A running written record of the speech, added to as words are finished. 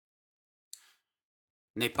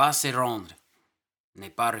Ne pas se rendre, ne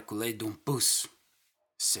pas reculer d'un pouce,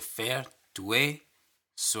 se faire tuer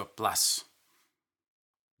sur place.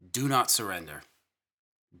 Do not surrender.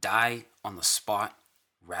 Die on the spot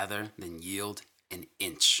rather than yield an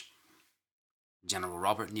inch. General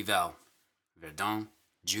Robert Nivelle, Verdun,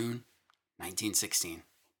 June 1916.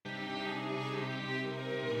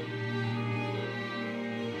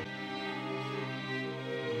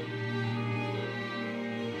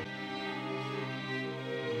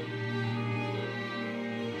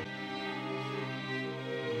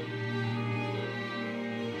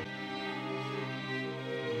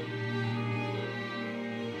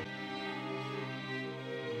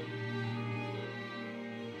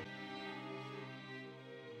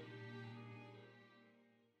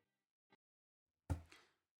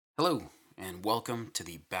 Hello, and welcome to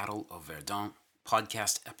the Battle of Verdun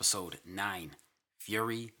podcast episode 9,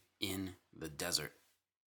 Fury in the Desert.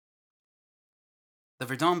 The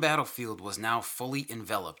Verdun battlefield was now fully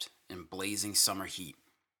enveloped in blazing summer heat,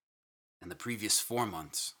 and the previous 4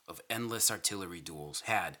 months of endless artillery duels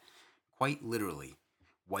had, quite literally,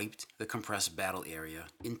 wiped the compressed battle area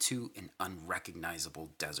into an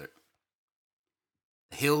unrecognizable desert.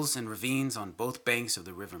 The hills and ravines on both banks of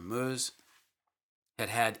the river Meuse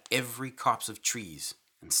had every copse of trees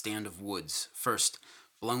and stand of woods first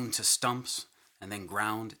blown to stumps and then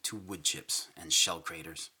ground to wood chips and shell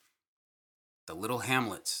craters. The little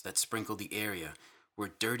hamlets that sprinkled the area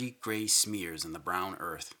were dirty gray smears in the brown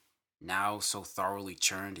earth, now so thoroughly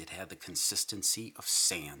churned it had the consistency of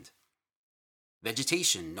sand.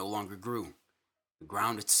 Vegetation no longer grew. The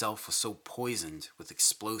ground itself was so poisoned with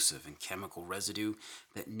explosive and chemical residue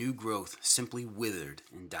that new growth simply withered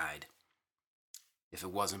and died, if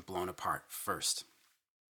it wasn't blown apart first.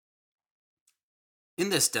 In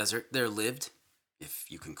this desert, there lived, if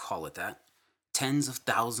you can call it that, tens of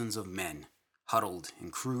thousands of men huddled in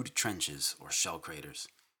crude trenches or shell craters.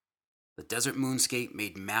 The desert moonscape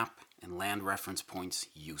made map and land reference points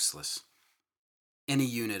useless. Any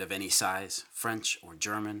unit of any size, French or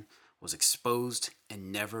German, was exposed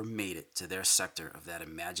and never made it to their sector of that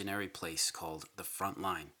imaginary place called the front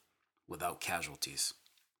line without casualties.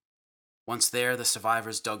 Once there, the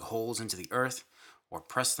survivors dug holes into the earth or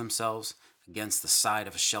pressed themselves against the side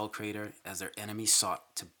of a shell crater as their enemies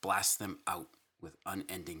sought to blast them out with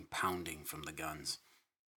unending pounding from the guns.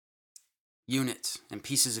 Units and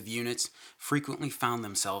pieces of units frequently found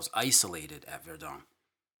themselves isolated at Verdun.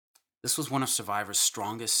 This was one of survivors'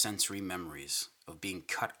 strongest sensory memories of being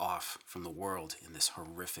cut off from the world in this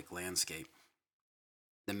horrific landscape.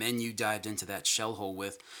 The men you dived into that shell hole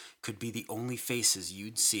with could be the only faces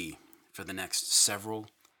you'd see for the next several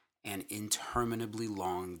and interminably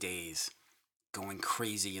long days, going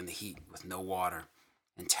crazy in the heat with no water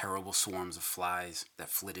and terrible swarms of flies that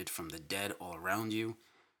flitted from the dead all around you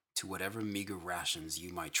to whatever meager rations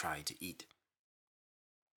you might try to eat.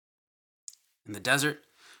 In the desert,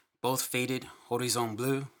 both faded Horizon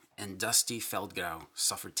Bleu and dusty Feldgrau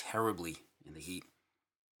suffered terribly in the heat.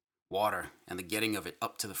 Water and the getting of it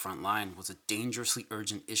up to the front line was a dangerously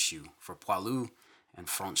urgent issue for Poilu and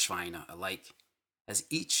Frontschweine alike, as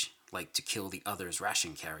each liked to kill the other's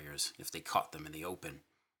ration carriers if they caught them in the open.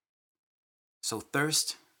 So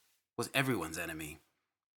thirst was everyone's enemy,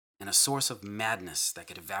 and a source of madness that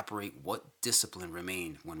could evaporate what discipline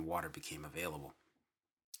remained when water became available.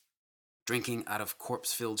 Drinking out of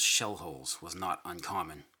corpse-filled shell holes was not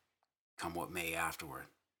uncommon, come what may afterward.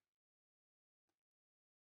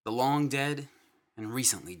 The long dead and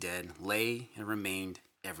recently dead lay and remained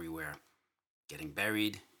everywhere, getting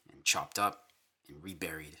buried and chopped up and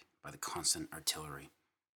reburied by the constant artillery.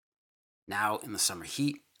 Now, in the summer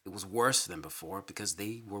heat, it was worse than before because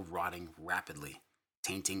they were rotting rapidly,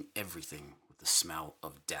 tainting everything with the smell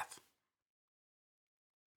of death.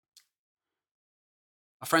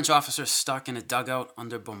 A French officer stuck in a dugout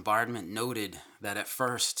under bombardment noted that at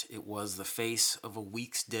first it was the face of a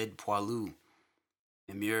weeks dead Poilu,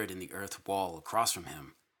 immured in the earth wall across from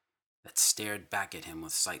him, that stared back at him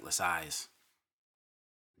with sightless eyes.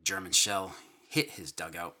 A German shell hit his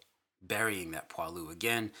dugout, burying that Poilu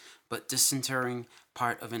again, but disinterring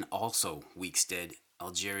part of an also weeks dead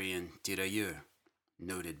Algerian tirailleur,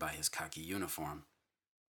 noted by his khaki uniform.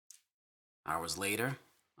 Hours later,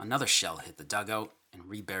 another shell hit the dugout and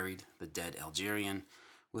reburied the dead Algerian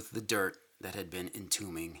with the dirt that had been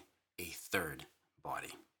entombing a third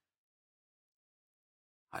body.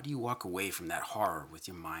 How do you walk away from that horror with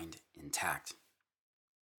your mind intact?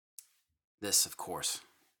 This, of course,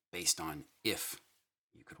 based on if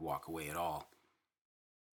you could walk away at all.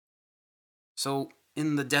 So,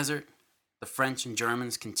 in the desert, the French and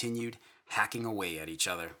Germans continued hacking away at each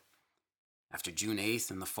other. After June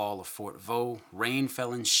 8th and the fall of Fort Vaux, rain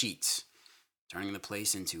fell in sheets, turning the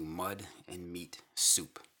place into mud and meat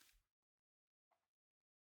soup.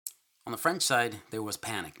 On the French side, there was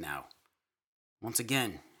panic now. Once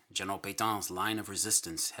again, General Pétain's line of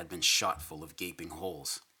resistance had been shot full of gaping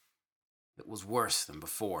holes. It was worse than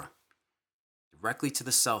before. Directly to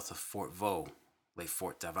the south of Fort Vaux lay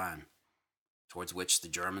Fort Tavannes, towards which the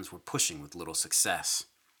Germans were pushing with little success.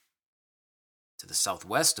 To the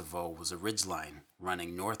southwest of Vaux was a ridgeline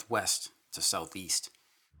running northwest to southeast,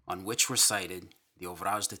 on which were sited the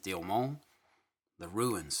Ouvrage de Théaumont, the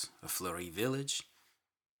ruins of Fleury village,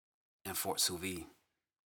 and Fort Souvy.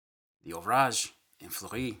 The Ouvrage and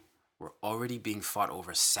Fleury were already being fought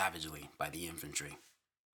over savagely by the infantry.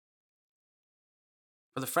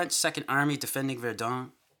 For the French Second Army defending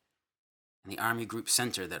Verdun and the Army Group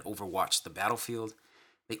Center that overwatched the battlefield,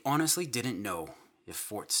 they honestly didn't know if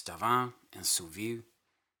Forts Tavannes and Souvy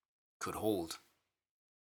could hold.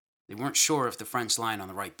 They weren't sure if the French line on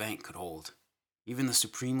the right bank could hold. Even the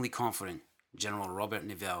supremely confident General Robert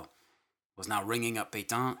Nivelle was now ringing up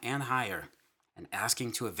Pétain and higher and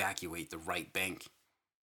asking to evacuate the right bank.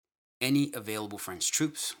 Any available French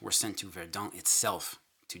troops were sent to Verdun itself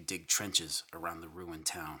to dig trenches around the ruined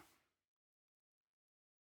town.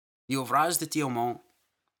 The Ouvrage de Théaumont,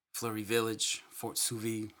 Fleury village, Fort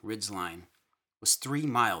Souvy ridgeline was 3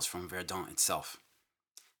 miles from Verdun itself,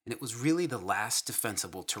 and it was really the last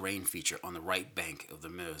defensible terrain feature on the right bank of the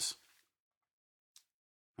Meuse.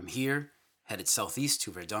 From here, headed southeast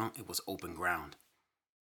to Verdun, it was open ground.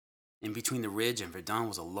 In between the ridge and Verdun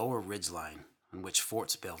was a lower ridgeline on which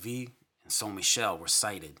Forts Belleville and Saint-Michel were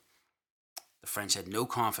sited. The French had no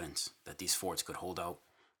confidence that these forts could hold out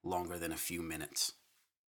longer than a few minutes.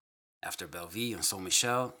 After Belleville and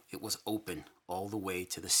Saint-Michel, it was open all the way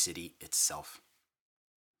to the city itself.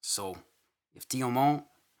 So, if Théaumont,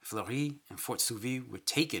 Fleury, and Fort Souvy were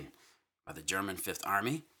taken by the German Fifth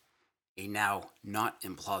Army, a now not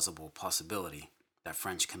implausible possibility that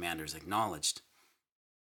French commanders acknowledged,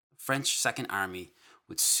 the French Second Army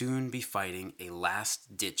would soon be fighting a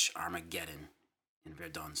last-ditch Armageddon in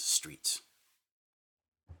Verdun's streets.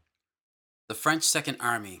 The French Second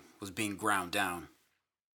Army was being ground down.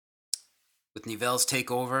 With Nivelle's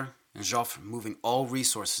takeover and Joffre moving all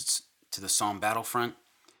resources to the Somme battlefront,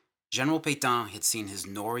 General Pétain had seen his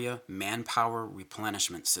Noria manpower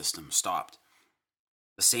replenishment system stopped.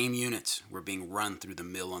 The same units were being run through the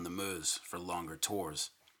mill on the Meuse for longer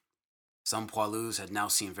tours. Some poilus had now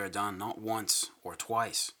seen Verdun not once or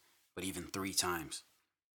twice, but even 3 times.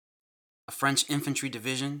 A French infantry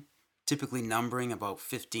division, typically numbering about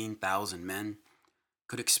 15,000 men,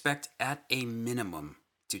 could expect at a minimum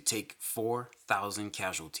to take 4,000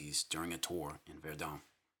 casualties during a tour in Verdun.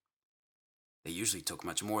 They usually took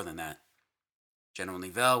much more than that. General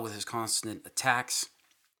Nivelle, with his constant attacks,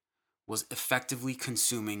 was effectively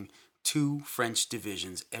consuming 2 French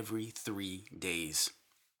divisions every 3 days.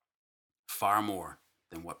 Far more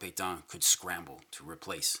than what Pétain could scramble to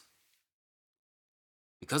replace.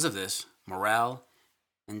 Because of this, morale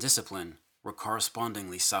and discipline were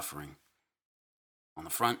correspondingly suffering. On the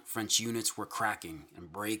front, French units were cracking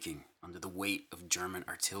and breaking under the weight of German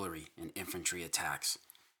artillery and infantry attacks,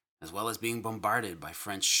 as well as being bombarded by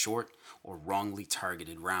French short or wrongly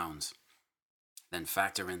targeted rounds. Then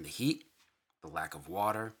factor in the heat, the lack of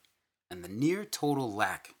water, and the near total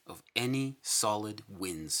lack of any solid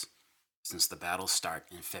winds since the battle's start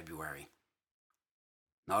in February.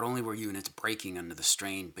 Not only were units breaking under the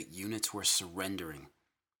strain, but units were surrendering.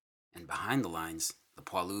 And behind the lines, the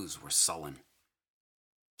poilus were sullen.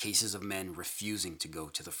 Cases of men refusing to go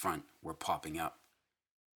to the front were popping up.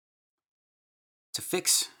 To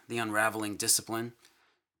fix the unraveling discipline,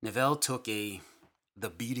 Nivelle took a "the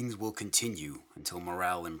beatings will continue until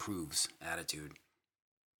morale improves" attitude.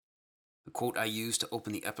 The quote I used to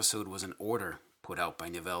open the episode was an order put out by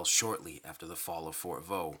Nivelle shortly after the fall of Fort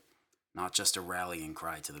Vaux, not just a rallying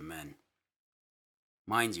cry to the men.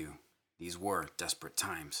 Mind you, these were desperate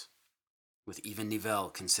times. With even Nivelle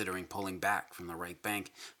considering pulling back from the right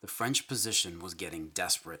bank, the French position was getting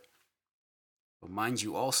desperate. But mind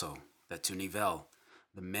you also that to Nivelle,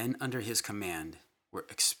 the men under his command were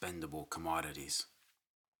expendable commodities.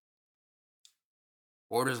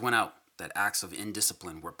 Orders went out that acts of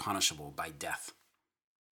indiscipline were punishable by death.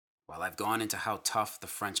 While I've gone into how tough the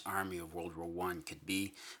French army of World War I could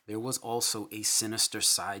be, there was also a sinister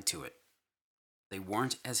side to it. They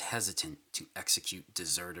weren't as hesitant to execute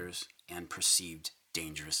deserters and perceived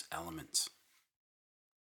dangerous elements.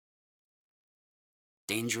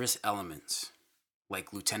 Dangerous elements,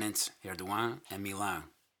 like Lieutenants Herdouin and Milan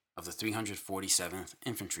of the 347th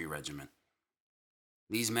Infantry Regiment.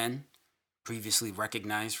 These men, previously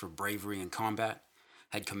recognized for bravery in combat,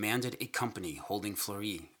 had commanded a company holding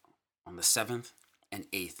Fleury on the 7th and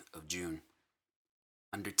 8th of June.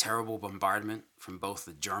 Under terrible bombardment from both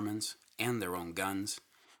the Germans and their own guns,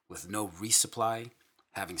 with no resupply,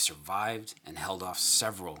 having survived and held off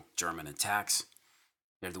several German attacks,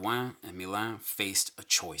 Verdun and Milan faced a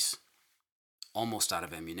choice. Almost out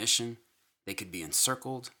of ammunition, they could be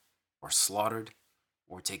encircled, or slaughtered,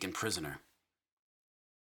 or taken prisoner.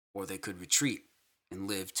 Or they could retreat and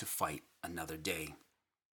live to fight another day.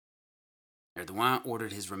 Erdogan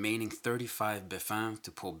ordered his remaining 35 Beffins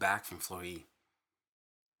to pull back from Fleury.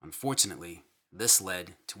 Unfortunately, this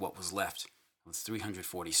led to what was left of the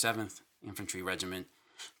 347th Infantry Regiment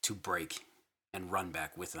to break and run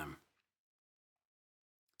back with them.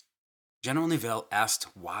 General Nivelle asked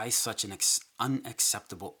why such an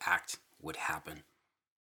unacceptable act would happen.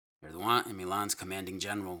 Erdogan and Milan's commanding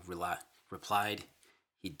general replied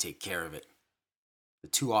he'd take care of it. The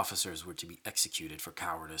two officers were to be executed for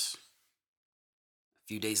cowardice. A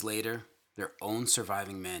few days later, their own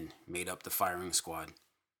surviving men made up the firing squad,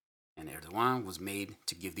 and Erdogan was made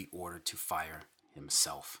to give the order to fire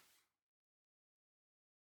himself.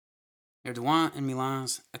 Erdogan and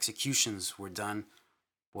Milan's executions were done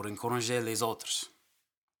pour encourager les autres,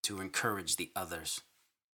 to encourage the others.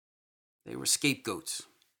 They were scapegoats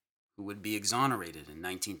who would be exonerated in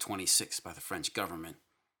 1926 by the French government.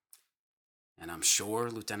 And I'm sure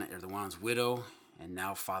Lieutenant Erdogan's widow and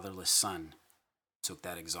now fatherless son took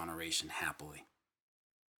that exoneration happily.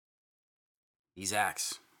 These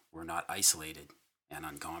acts were not isolated and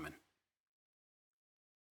uncommon.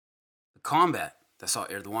 The combat that saw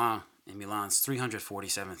Erdogan and Milan's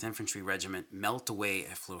 347th Infantry Regiment melt away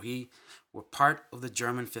at Fleury were part of the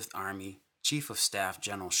German Fifth Army Chief of Staff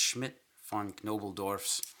General Schmidt von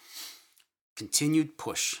Knobelsdorff's continued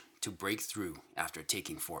push to break through after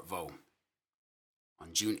taking Fort Vaux.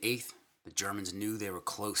 On June 8th, the Germans knew they were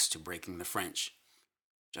close to breaking the French,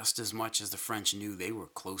 just as much as the French knew they were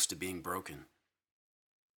close to being broken.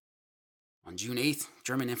 On June 8th,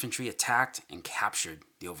 German infantry attacked and captured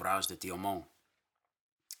the Ouvrages de Thiaumont.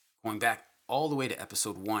 Going back all the way to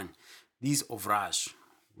episode 1, these ouvrages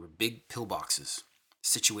were big pillboxes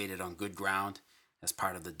situated on good ground as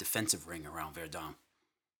part of the defensive ring around Verdun.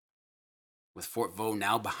 With Fort Vaux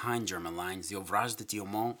now behind German lines, the Ouvrages de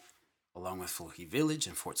Thiaumont, along with Fleury Village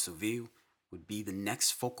and Fort Souville, would be the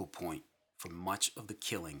next focal point for much of the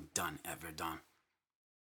killing done at Verdun.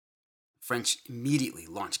 The French immediately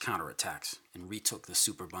launched counterattacks and retook the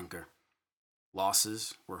super bunker.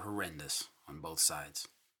 Losses were horrendous on both sides.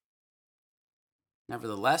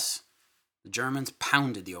 Nevertheless, the Germans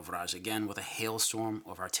pounded the Ouvrages again with a hailstorm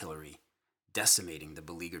of artillery, decimating the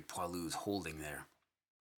beleaguered poilus holding there.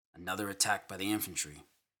 Another attack by the infantry,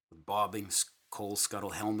 with bobbing coal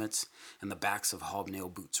scuttle helmets and the backs of hobnail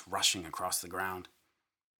boots rushing across the ground.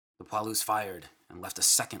 The poilus fired and left a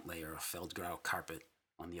second layer of Feldgrau carpet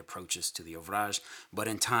on the approaches to the Ouvrage, but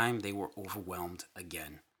in time they were overwhelmed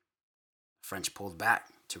again. The French pulled back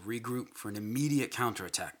to regroup for an immediate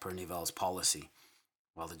counterattack per Nivelle's policy,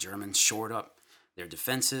 while the Germans shored up their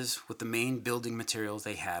defenses with the main building materials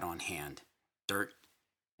they had on hand, dirt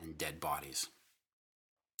and dead bodies.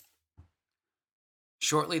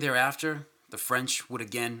 Shortly thereafter, the French would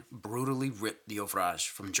again brutally rip the Ouvrage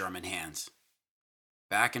from German hands.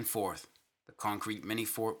 Back and forth, the concrete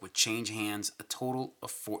mini-fort would change hands a total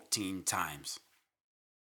of 14 times.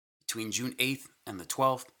 Between June 8th and the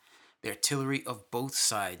 12th, the artillery of both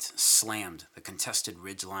sides slammed the contested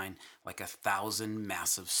ridgeline like 1,000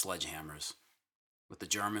 massive sledgehammers, with the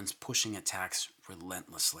Germans pushing attacks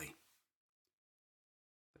relentlessly.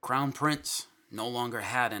 The Crown Prince no longer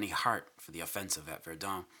had any heart for the offensive at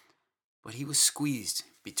Verdun, but he was squeezed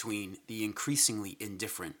between the increasingly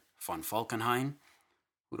indifferent von Falkenhayn,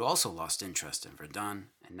 who'd also lost interest in Verdun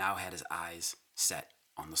and now had his eyes set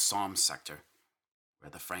on the Somme sector, where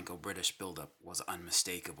the Franco-British buildup was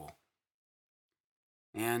unmistakable,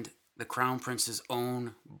 and the Crown Prince's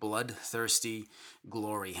own bloodthirsty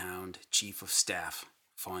glory hound chief of staff,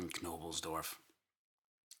 von Knobelsdorff,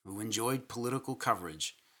 who enjoyed political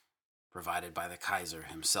coverage provided by the Kaiser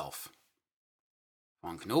himself.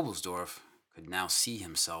 Von Knobelsdorff could now see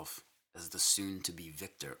himself as the soon-to-be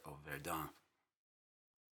victor of Verdun.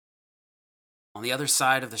 On the other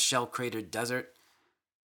side of the shell-cratered desert,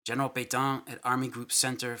 General Pétain at Army Group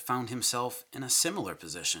Center found himself in a similar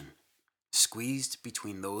position, squeezed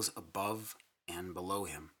between those above and below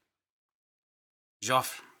him.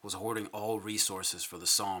 Joffre was hoarding all resources for the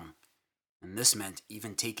Somme, and this meant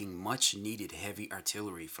even taking much-needed heavy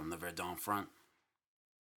artillery from the Verdun front.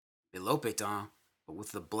 Below Pétain, but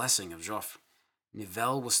with the blessing of Joffre,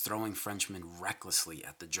 Nivelle was throwing Frenchmen recklessly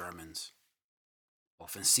at the Germans.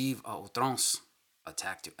 Offensive à outrance,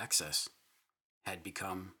 attack to excess, had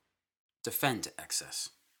become defend to excess.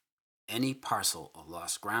 Any parcel of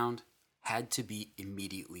lost ground had to be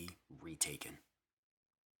immediately retaken.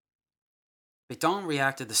 Pétain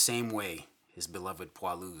reacted the same way his beloved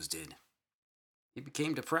poilus did. He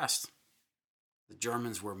became depressed. The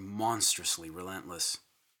Germans were monstrously relentless.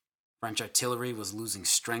 French artillery was losing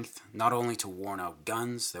strength not only to worn-out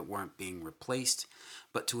guns that weren't being replaced,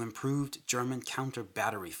 but to improved German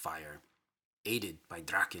counter-battery fire, aided by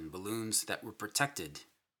Drachen balloons that were protected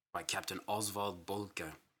by Captain Oswald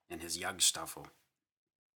Boelcke and his Jagdstaffel.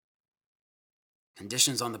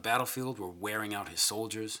 Conditions on the battlefield were wearing out his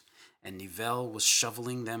soldiers, and Nivelle was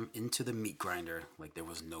shoveling them into the meat grinder like there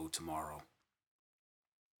was no tomorrow.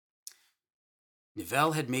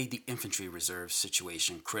 Nivelle had made the infantry reserve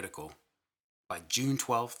situation critical. By June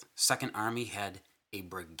 12th, 2nd Army had a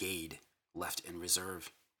brigade left in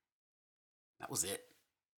reserve. That was it.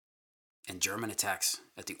 And German attacks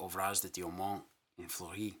at the Ouvrage de Thiaumont and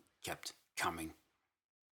Fleury kept coming.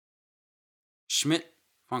 Schmidt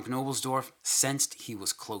von Knobelsdorff sensed he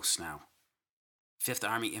was close now. 5th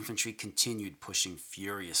Army Infantry continued pushing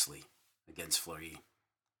furiously against Fleury.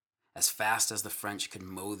 As fast as the French could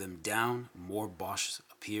mow them down, more Boches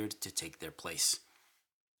appeared to take their place.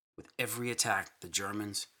 With every attack, the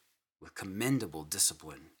Germans, with commendable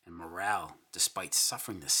discipline and morale, despite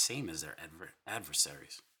suffering the same as their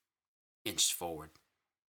adversaries, inched forward.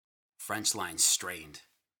 French lines strained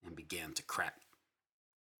and began to crack.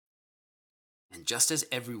 And just as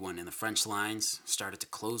everyone in the French lines started to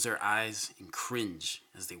close their eyes and cringe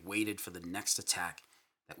as they waited for the next attack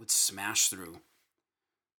that would smash through,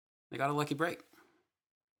 they got a lucky break.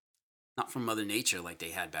 Not from Mother Nature like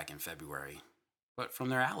they had back in February, but from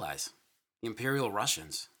their allies, the Imperial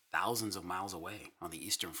Russians, thousands of miles away on the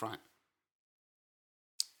Eastern Front.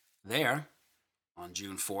 There, on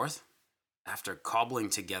June 4th, after cobbling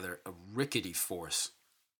together a rickety force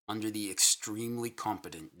under the extremely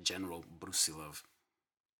competent General Brusilov,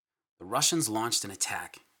 the Russians launched an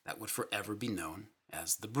attack that would forever be known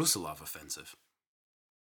as the Brusilov Offensive.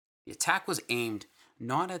 The attack was aimed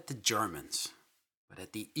not at the Germans, but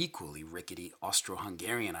at the equally rickety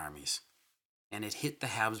Austro-Hungarian armies, and it hit the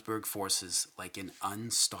Habsburg forces like an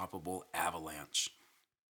unstoppable avalanche.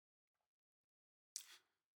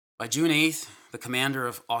 By June 8th, the commander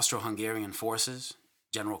of Austro-Hungarian forces,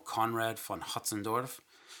 General Konrad von Hötzendorf,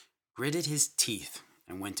 gritted his teeth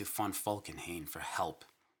and went to von Falkenhayn for help.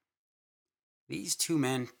 These two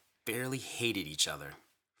men barely hated each other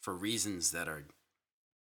for reasons that are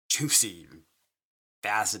juicy and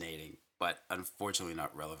fascinating, but unfortunately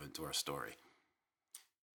not relevant to our story.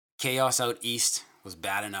 Chaos out east was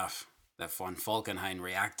bad enough that von Falkenhayn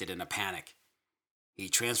reacted in a panic. He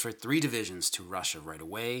transferred 3 divisions to Russia right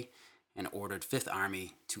away and ordered 5th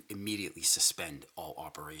Army to immediately suspend all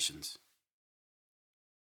operations.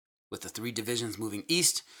 With the 3 divisions moving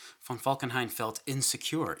east, von Falkenhayn felt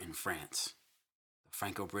insecure in France. The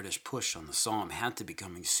Franco-British push on the Somme had to be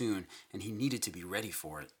coming soon, and he needed to be ready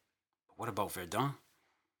for it. But what about Verdun?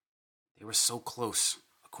 They were so close,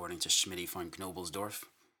 according to Schmidt von Knobelsdorff.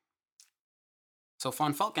 So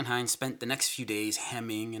von Falkenhayn spent the next few days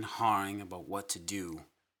hemming and hawing about what to do,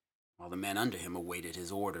 while the men under him awaited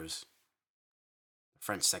his orders. The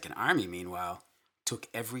French Second Army, meanwhile, took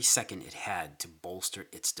every second it had to bolster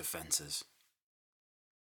its defenses.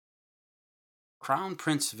 Crown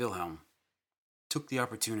Prince Wilhelm took the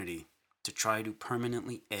opportunity to try to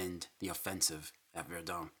permanently end the offensive at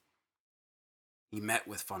Verdun. He met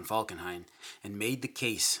with von Falkenhayn and made the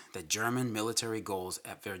case that German military goals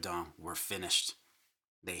at Verdun were finished.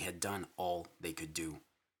 They had done all they could do.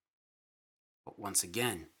 But once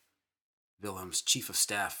again, Wilhelm's chief of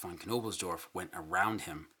staff von Knobelsdorff went around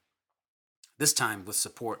him, this time with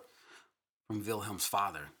support from Wilhelm's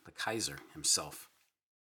father, the Kaiser himself.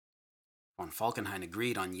 Von Falkenhayn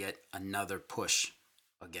agreed on yet another push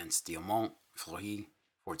against Thiaumont, Fleury,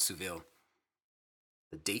 Fort Souville.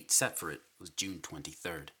 The date set for it was June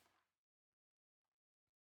 23rd.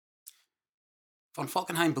 Von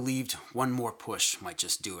Falkenhayn believed one more push might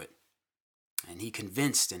just do it, and he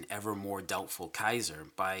convinced an ever more doubtful Kaiser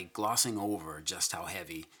by glossing over just how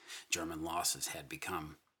heavy German losses had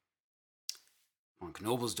become. Von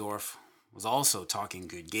Knobelsdorff was also talking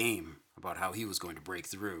good game about how he was going to break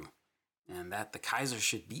through, and that the Kaiser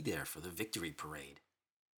should be there for the victory parade.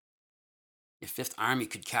 If 5th Army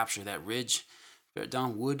could capture that ridge,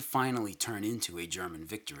 Verdun would finally turn into a German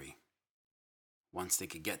victory. Once they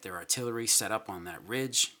could get their artillery set up on that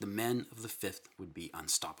ridge, the men of the 5th would be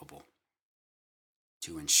unstoppable.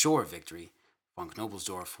 To ensure victory, von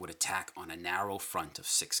Knobelsdorff would attack on a narrow front of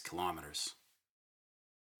 6 kilometers.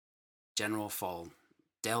 General von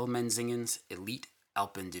Dellmenzingen's elite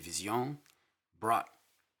Alpendivision, brought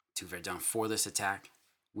to Verdun for this attack,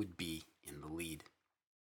 would be in the lead.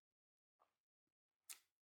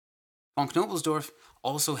 Von Knobelsdorff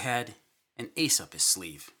also had an ace up his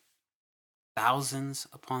sleeve. Thousands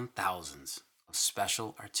upon thousands of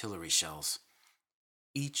special artillery shells,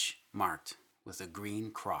 each marked with a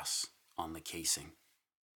green cross on the casing.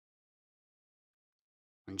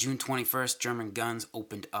 On June 21st, German guns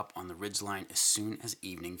opened up on the ridgeline as soon as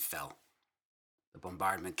evening fell. The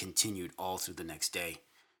bombardment continued all through the next day,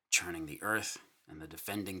 churning the earth and the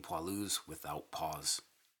defending poilus without pause.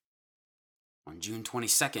 On June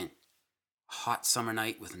 22nd, a hot summer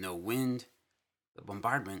night with no wind, the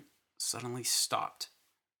bombardment suddenly stopped.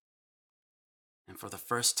 And for the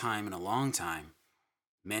first time in a long time,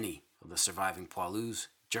 many of the surviving poilus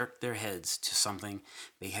jerked their heads to something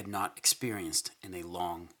they had not experienced in a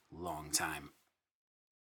long, long time.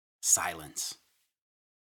 Silence.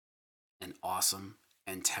 An awesome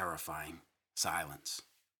and terrifying silence.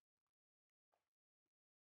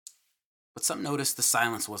 But some noticed the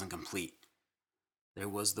silence wasn't complete. There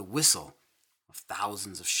was the whistle of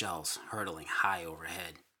thousands of shells hurtling high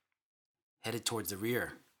overhead, headed towards the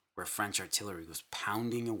rear, where French artillery was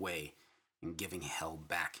pounding away and giving hell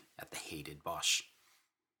back at the hated Boche.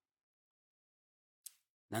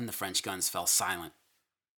 Then the French guns fell silent,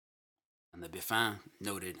 and the Biffin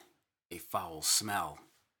noted a foul smell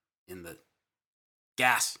in the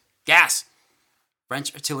gas.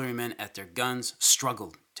 French artillerymen at their guns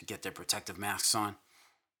struggled to get their protective masks on.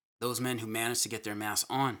 Those men who managed to get their masks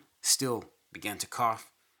on still began to cough,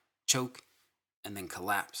 choke, and then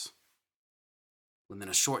collapse. Within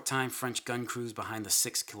a short time, French gun crews behind the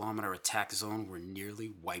 6-kilometer attack zone were nearly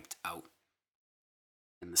wiped out.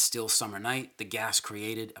 In the still summer night, the gas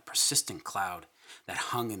created a persistent cloud that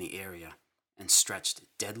hung in the area and stretched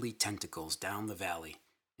deadly tentacles down the valley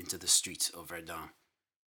into the streets of Verdun.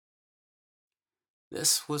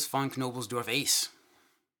 This was von Knobelsdorff ace.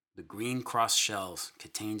 The green cross shells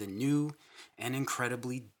contained a new and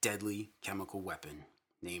incredibly deadly chemical weapon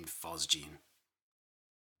named phosgene.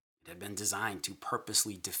 It had been designed to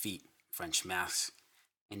purposely defeat French masks,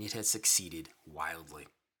 and it had succeeded wildly.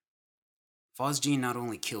 Phosgene not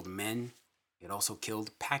only killed men, it also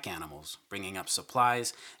killed pack animals, bringing up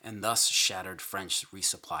supplies and thus shattered French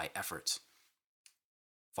resupply efforts.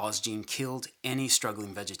 Phosgene killed any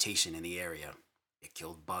struggling vegetation in the area. It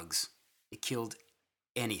killed bugs. It killed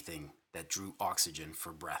anything that drew oxygen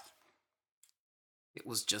for breath. It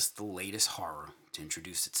was just the latest horror to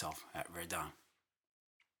introduce itself at Verdun.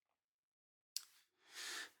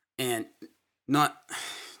 And not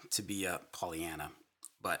to be a Pollyanna,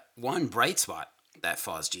 but one bright spot that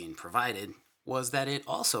phosgene provided was that it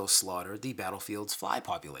also slaughtered the battlefield's fly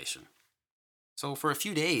population. So for a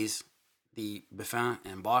few days, the Biffin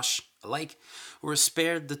and Boche alike were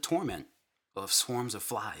spared the torment of swarms of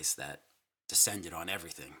flies that descended on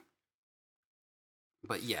everything.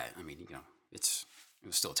 But yeah, I mean, it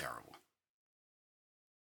was still terrible.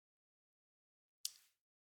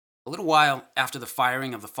 A little while after the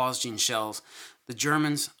firing of the phosgene shells, the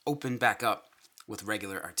Germans opened back up with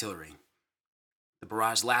regular artillery. The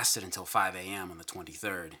barrage lasted until 5 a.m. on the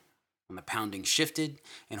 23rd, when the pounding shifted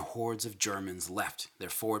and hordes of Germans left their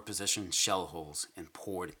forward position shell holes and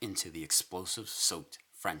poured into the explosive-soaked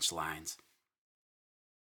French lines.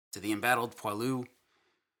 To the embattled poilu,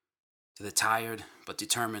 to the tired but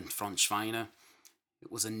determined Frontschweine,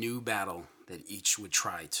 it was a new battle that each would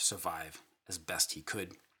try to survive as best he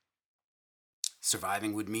could.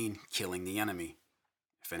 Surviving would mean killing the enemy,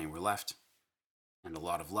 if any were left, and a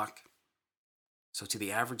lot of luck. So to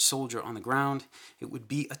the average soldier on the ground, it would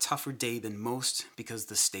be a tougher day than most because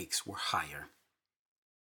the stakes were higher.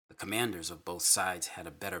 The commanders of both sides had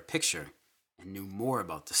a better picture and knew more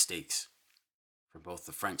about the stakes for both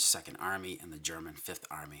the French Second Army and the German Fifth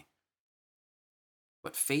Army.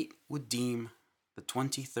 But fate would deem the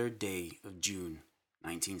 23rd day of June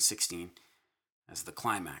 1916 as the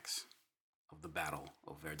climax of the Battle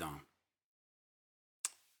of Verdun.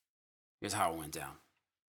 Here's how it went down.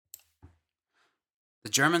 The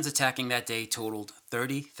Germans attacking that day totaled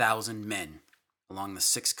 30,000 men along the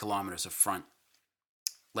 6 kilometers of front,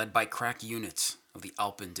 led by crack units of the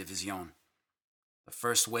Alpendivision. The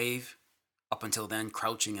first wave, up until then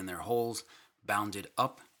crouching in their holes, bounded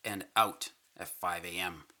up and out at 5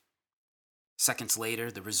 a.m. Seconds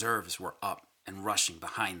later, the reserves were up and rushing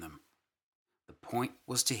behind them. The point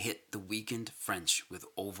was to hit the weakened French with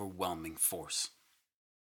overwhelming force.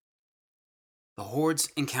 The hordes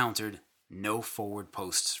encountered no forward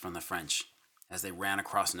posts from the French, as they ran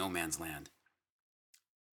across no man's land,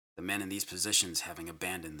 the men in these positions having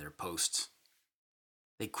abandoned their posts.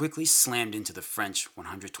 They quickly slammed into the French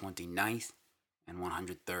 129th and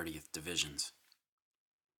 130th Divisions.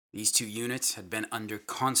 These two units had been under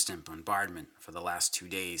constant bombardment for the last 2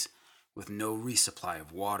 days, with no resupply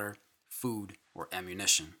of water, food, or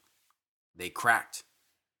ammunition. They cracked,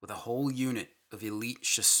 with a whole unit of elite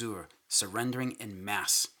chasseurs surrendering en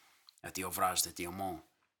masse at the Ouvrage de Thiaumont.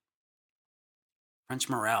 French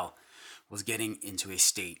morale was getting into a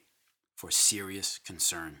state for serious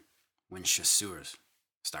concern when chasseurs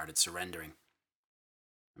started surrendering.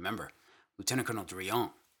 Remember, Lieutenant Colonel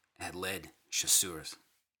Driant had led chasseurs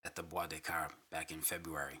at the Bois des Carbes back in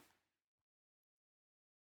February.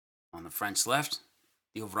 On the French left,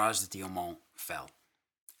 the Ouvrage de Thiaumont fell.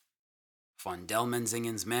 Von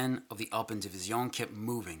Delmenzingen's men of the Alpendivision kept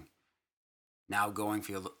moving, now going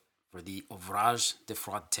for the Ouvrage de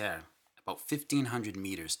Froidterre, about 1,500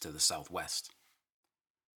 meters to the southwest.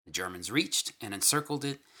 The Germans reached and encircled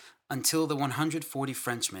it until the 140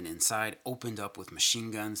 Frenchmen inside opened up with machine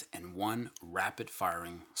guns and one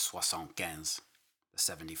rapid-firing 75, the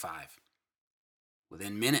 75.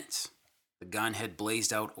 Within minutes, the gun had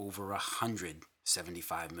blazed out over 100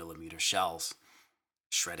 75mm shells,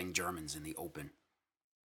 shredding Germans in the open.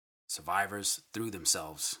 Survivors threw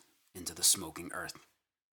themselves into the smoking earth.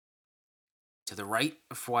 To the right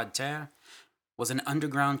of Froidterre was an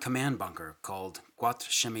underground command bunker called Quatre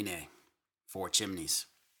Cheminées, 4 chimneys,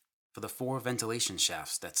 for the 4 ventilation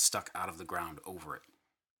shafts that stuck out of the ground over it.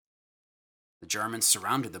 The Germans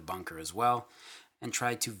surrounded the bunker as well and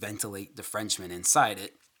tried to ventilate the Frenchmen inside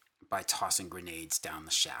it by tossing grenades down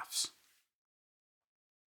the shafts.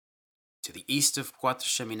 To the east of Quatre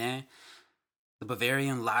Cheminées, the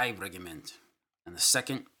Bavarian Light Regiment and the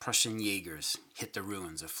 2nd Prussian Jaegers hit the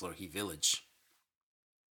ruins of Fleury village.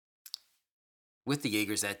 With the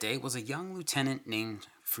Jaegers that day was a young lieutenant named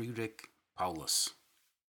Friedrich Paulus.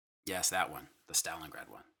 Yes, that one, the Stalingrad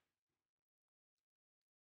one.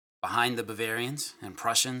 Behind the Bavarians and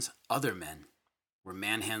Prussians, other men were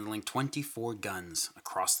manhandling 24 guns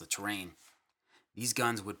across the terrain. These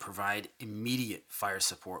guns would provide immediate fire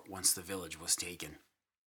support once the village was taken.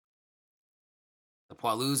 The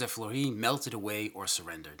poilus at Fleury melted away or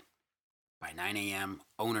surrendered. By 9 a.m.,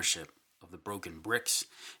 ownership of the broken bricks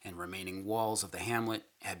and remaining walls of the hamlet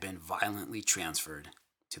had been violently transferred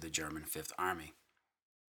to the German Fifth Army.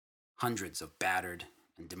 Hundreds of battered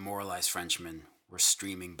and demoralized Frenchmen were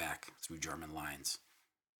streaming back through German lines.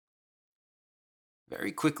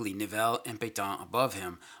 Very quickly, Nivelle and Pétain above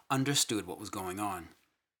him understood what was going on.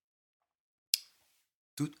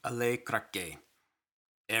 Tout allait craquer.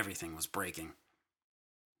 Everything was breaking.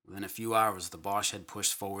 Within a few hours, the Boche had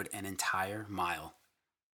pushed forward an entire mile,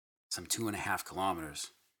 some 2.5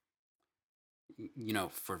 kilometers.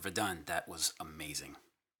 For Verdun, that was amazing.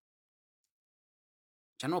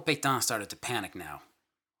 General Pétain started to panic now,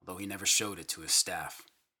 although he never showed it to his staff.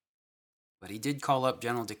 But he did call up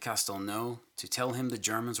General de Castelnau to tell him the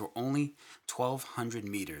Germans were only 1,200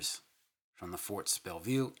 meters from the forts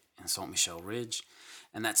Bellevue and Saint-Michel Ridge,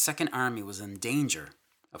 and that Second Army was in danger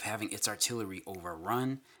of having its artillery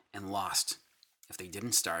overrun and lost if they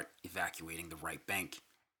didn't start evacuating the right bank.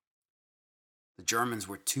 The Germans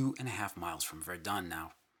were 2.5 miles from Verdun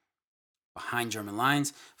now. Behind German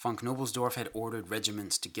lines, von Knobelsdorff had ordered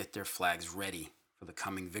regiments to get their flags ready for the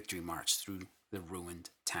coming victory march through the ruined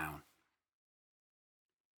town.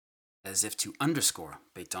 As if to underscore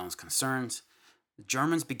Pétain's concerns, the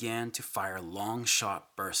Germans began to fire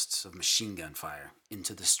long-shot bursts of machine gun fire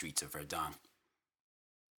into the streets of Verdun.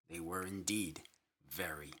 They were indeed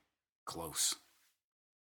very close.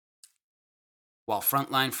 While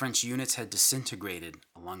frontline French units had disintegrated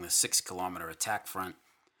along the 6-kilometer attack front,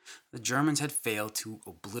 the Germans had failed to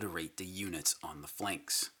obliterate the units on the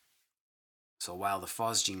flanks. So while the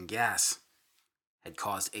phosgene gas had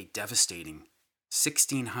caused a devastating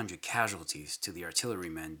 1,600 casualties to the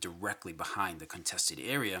artillerymen directly behind the contested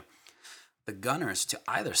area, the gunners to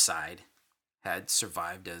either side had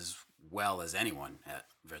survived as well as anyone at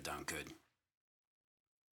Verdun could.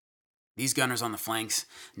 These gunners on the flanks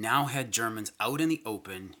now had Germans out in the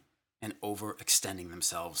open and overextending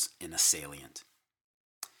themselves in a salient.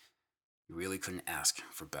 You really couldn't ask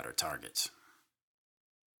for better targets.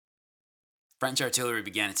 French artillery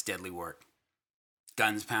began its deadly work.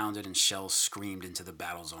 Guns pounded and shells screamed into the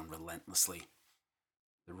battle zone relentlessly.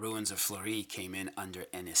 The ruins of Fleury came in under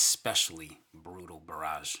an especially brutal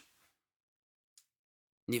barrage.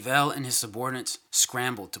 Nivelle and his subordinates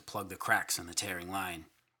scrambled to plug the cracks in the tearing line.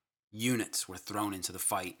 Units were thrown into the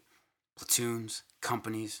fight, platoons,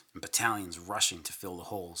 companies, and battalions rushing to fill the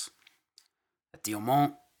holes. At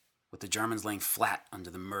Diomont, with the Germans laying flat under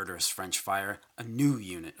the murderous French fire, a new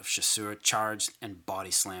unit of chasseurs charged and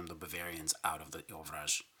body-slammed the Bavarians out of the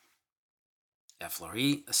ouvrage. At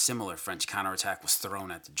Fleury, a similar French counterattack was thrown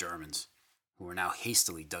at the Germans, who were now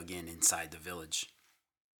hastily dug in inside the village.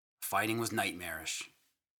 Fighting was nightmarish,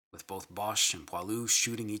 with both Boche and Poilu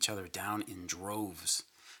shooting each other down in droves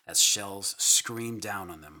as shells screamed down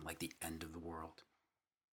on them like the end of the world.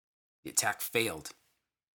 The attack failed,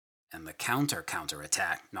 and the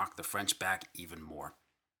counter-attack knocked the French back even more.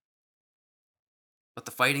 But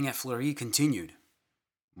the fighting at Fleury continued.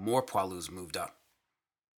 More Poilus moved up.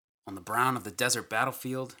 On the brown of the desert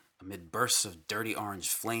battlefield, amid bursts of dirty orange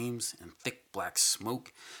flames and thick black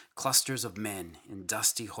smoke, clusters of men in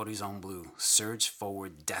dusty horizon blue surged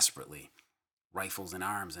forward desperately, rifles in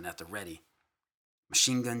arms and at the ready.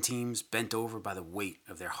 Machine gun teams, bent over by the weight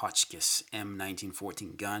of their Hotchkiss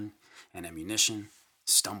M1914 gun and ammunition,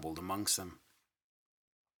 stumbled amongst them.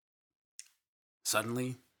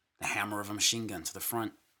 Suddenly, the hammer of a machine gun to the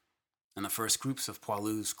front, and the first groups of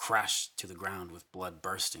Poilus crashed to the ground with blood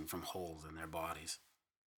bursting from holes in their bodies.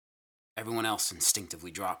 Everyone else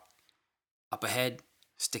instinctively dropped. Up ahead,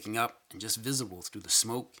 sticking up and just visible through the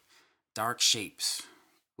smoke, dark shapes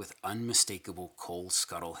with unmistakable coal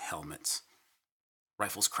scuttle helmets.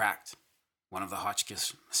 Rifles cracked. One of the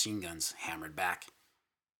Hotchkiss machine guns hammered back.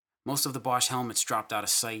 Most of the Boche helmets dropped out of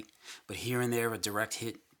sight, but here and there a direct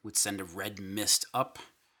hit would send a red mist up,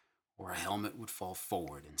 or a helmet would fall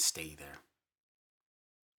forward and stay there.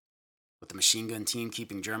 With the machine gun team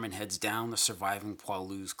keeping German heads down, the surviving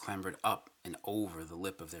Poilus clambered up and over the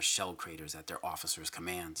lip of their shell craters at their officers'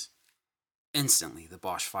 commands. Instantly, the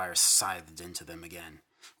Boche fire scythed into them again,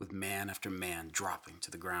 with man after man dropping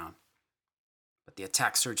to the ground. But the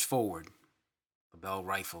attack surged forward, the Bell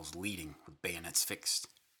rifles leading with bayonets fixed.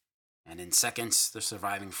 And in seconds, the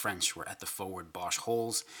surviving French were at the forward Boche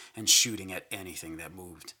holes and shooting at anything that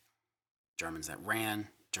moved. Germans that ran,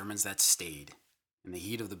 Germans that stayed. In the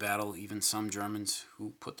heat of the battle, even some Germans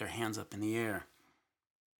who put their hands up in the air.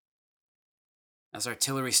 As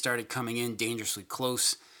artillery started coming in dangerously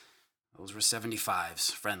close, those were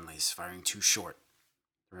 75s, friendlies, firing too short.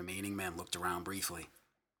 The remaining men looked around briefly.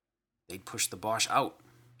 They'd pushed the Boche out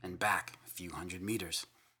and back a few hundred meters.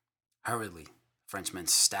 Hurriedly, Frenchmen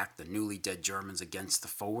stacked the newly dead Germans against the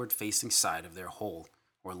forward-facing side of their hole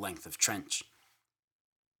or length of trench.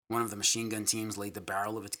 One of the machine gun teams laid the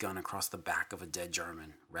barrel of its gun across the back of a dead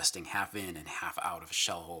German, resting half in and half out of a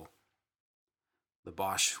shell hole. The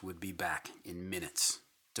Boche would be back in minutes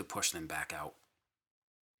to push them back out.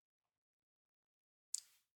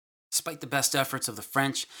 Despite the best efforts of the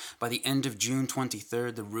French, by the end of June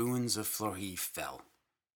 23rd, the ruins of Fleury fell.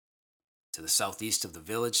 To the southeast of the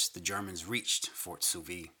village, the Germans reached Fort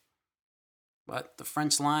Souvy. But the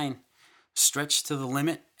French line, stretched to the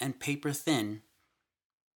limit and paper thin,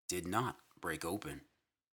 did not break open.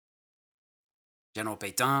 General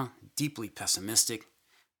Pétain, deeply pessimistic,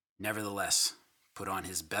 nevertheless put on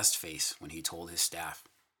his best face when he told his staff,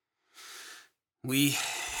 "We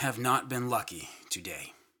have not been lucky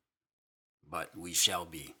today, but we shall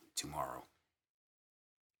be tomorrow."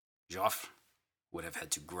 Joffre would have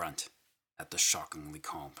had to grunt at the shockingly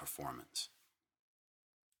calm performance.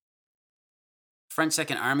 French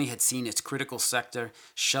Second Army had seen its critical sector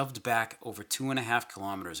shoved back over 2.5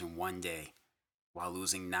 kilometers in one day, while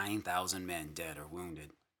losing 9,000 men dead or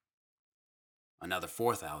wounded. Another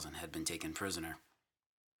 4,000 had been taken prisoner.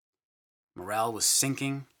 Morale was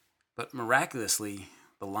sinking, but miraculously,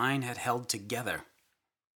 the line had held together.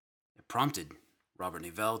 It prompted Robert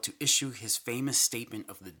Nivelle to issue his famous statement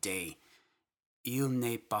of the day, "Ils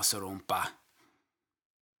ne passeront pas."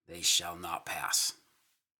 They shall not pass.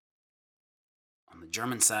 On the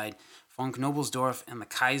German side, von Knobelsdorff and the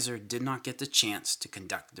Kaiser did not get the chance to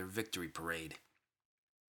conduct their victory parade.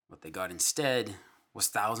 What they got instead was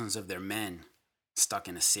thousands of their men stuck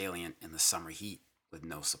in a salient in the summer heat with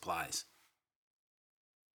no supplies.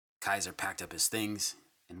 Kaiser packed up his things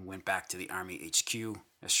and went back to the Army HQ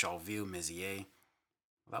at Charleville-Mézières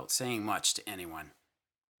without saying much to anyone.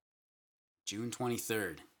 June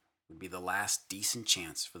 23rd would be the last decent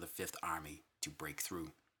chance for the Fifth Army to break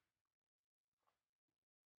through.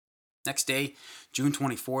 Next day, June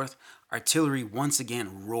 24th, artillery once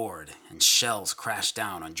again roared and shells crashed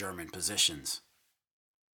down on German positions.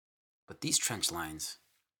 But these trench lines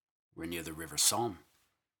were near the River Somme,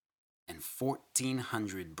 and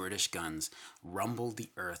 1,400 British guns rumbled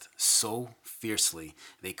the earth so fiercely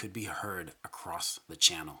they could be heard across the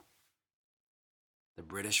channel. The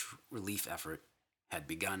British relief effort had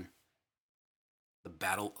begun. The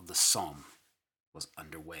Battle of the Somme was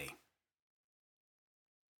underway.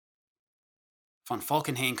 Von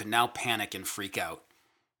Falkenhayn could now panic and freak out,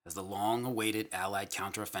 as the long-awaited Allied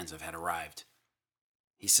counteroffensive had arrived.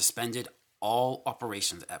 He suspended all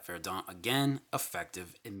operations at Verdun, again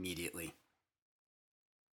effective immediately.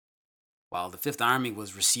 While the Fifth Army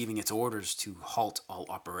was receiving its orders to halt all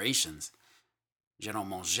operations, General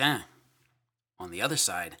Mangin, on the other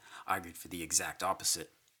side, argued for the exact opposite.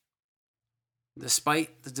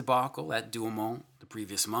 Despite the debacle at Douaumont the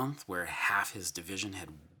previous month, where half his division had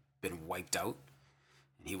been wiped out,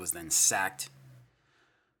 and he was then sacked,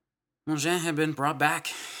 Mangin had been brought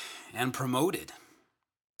back and promoted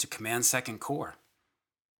to command Second Corps.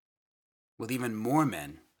 With even more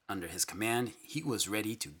men under his command, he was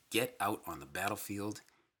ready to get out on the battlefield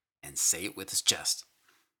and say it with his chest.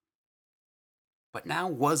 But now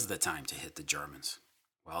was the time to hit the Germans.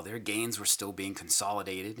 While their gains were still being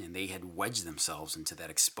consolidated and they had wedged themselves into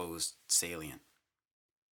that exposed salient.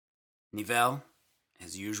 Nivelle,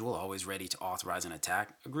 as usual, always ready to authorize an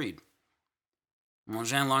attack, agreed.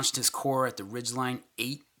 Mangin launched his corps at the ridgeline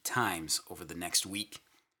 8 times over the next week,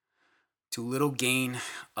 to little gain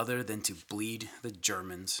other than to bleed the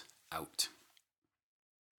Germans out.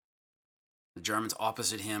 The Germans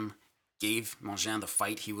opposite him gave Mangin the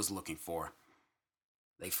fight he was looking for.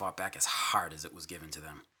 They fought back as hard as it was given to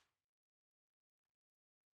them.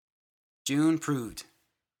 June proved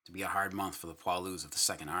to be a hard month for the poilus of the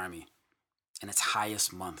Second Army, and its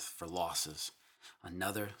highest month for losses.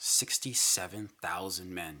 Another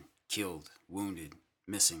 67,000 men killed, wounded,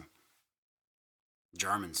 missing.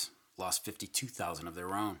 Germans lost 52,000 of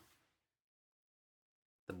their own.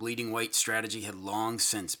 The bleeding white strategy had long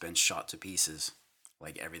since been shot to pieces,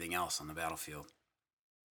 like everything else on the battlefield.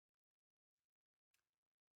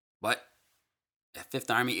 But at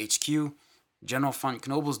Fifth Army HQ, General von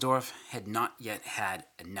Knobelsdorff had not yet had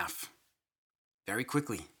enough. Very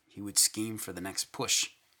quickly, he would scheme for the next push,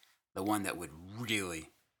 the one that would really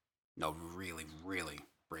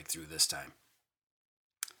break through this time.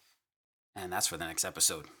 And that's for the next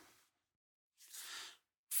episode.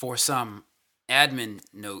 For some admin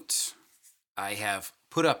notes, I have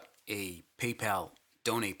put up a PayPal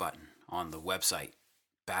donate button on the website,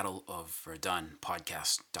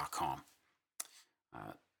 battleofverdunpodcast.com.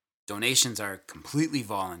 Donations are completely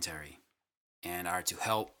voluntary and are to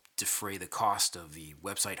help defray the cost of the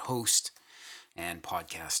website host and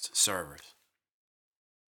podcast servers.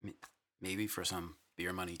 Maybe for some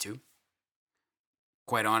beer money too.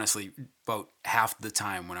 Quite honestly, about half the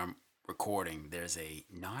time when I'm recording, there's a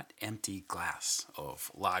not empty glass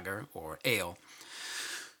of lager or ale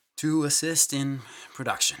to assist in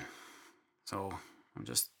production. So I'm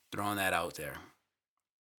just throwing that out there.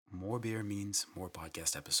 More beer means more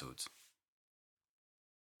podcast episodes.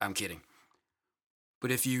 I'm kidding.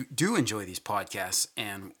 But if you do enjoy these podcasts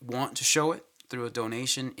and want to show it through a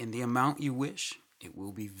donation in the amount you wish, it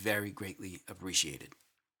will be very greatly appreciated.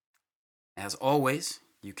 As always,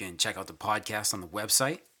 you can check out the podcast on the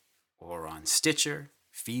website or on Stitcher,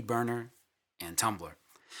 Feedburner, and Tumblr.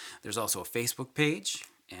 There's also a Facebook page,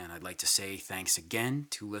 and I'd like to say thanks again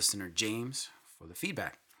to listener James for the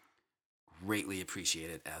feedback. Greatly appreciate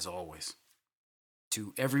it, as always.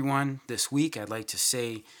 To everyone this week, I'd like to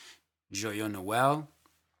say Joyeux Noël,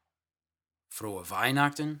 Frohe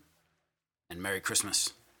Weihnachten, and Merry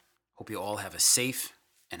Christmas. Hope you all have a safe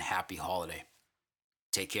and happy holiday.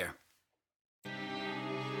 Take care.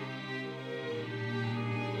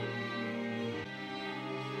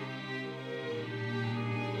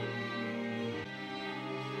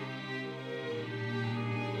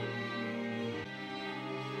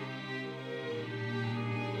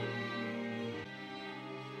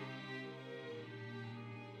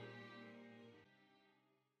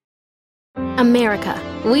 America.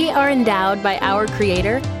 We are endowed by our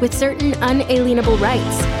Creator with certain unalienable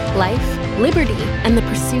rights: life, liberty, and the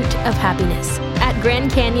pursuit of happiness. At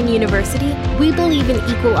Grand Canyon University, we believe in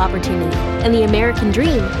equal opportunity, and the American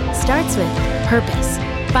dream starts with purpose.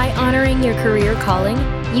 By honoring your career calling,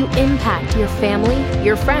 you impact your family,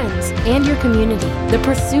 your friends, and your community. The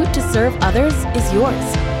pursuit to serve others is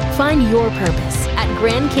yours. Find your purpose at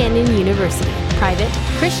Grand Canyon University. Private,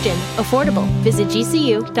 Christian, affordable. Visit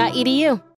gcu.edu.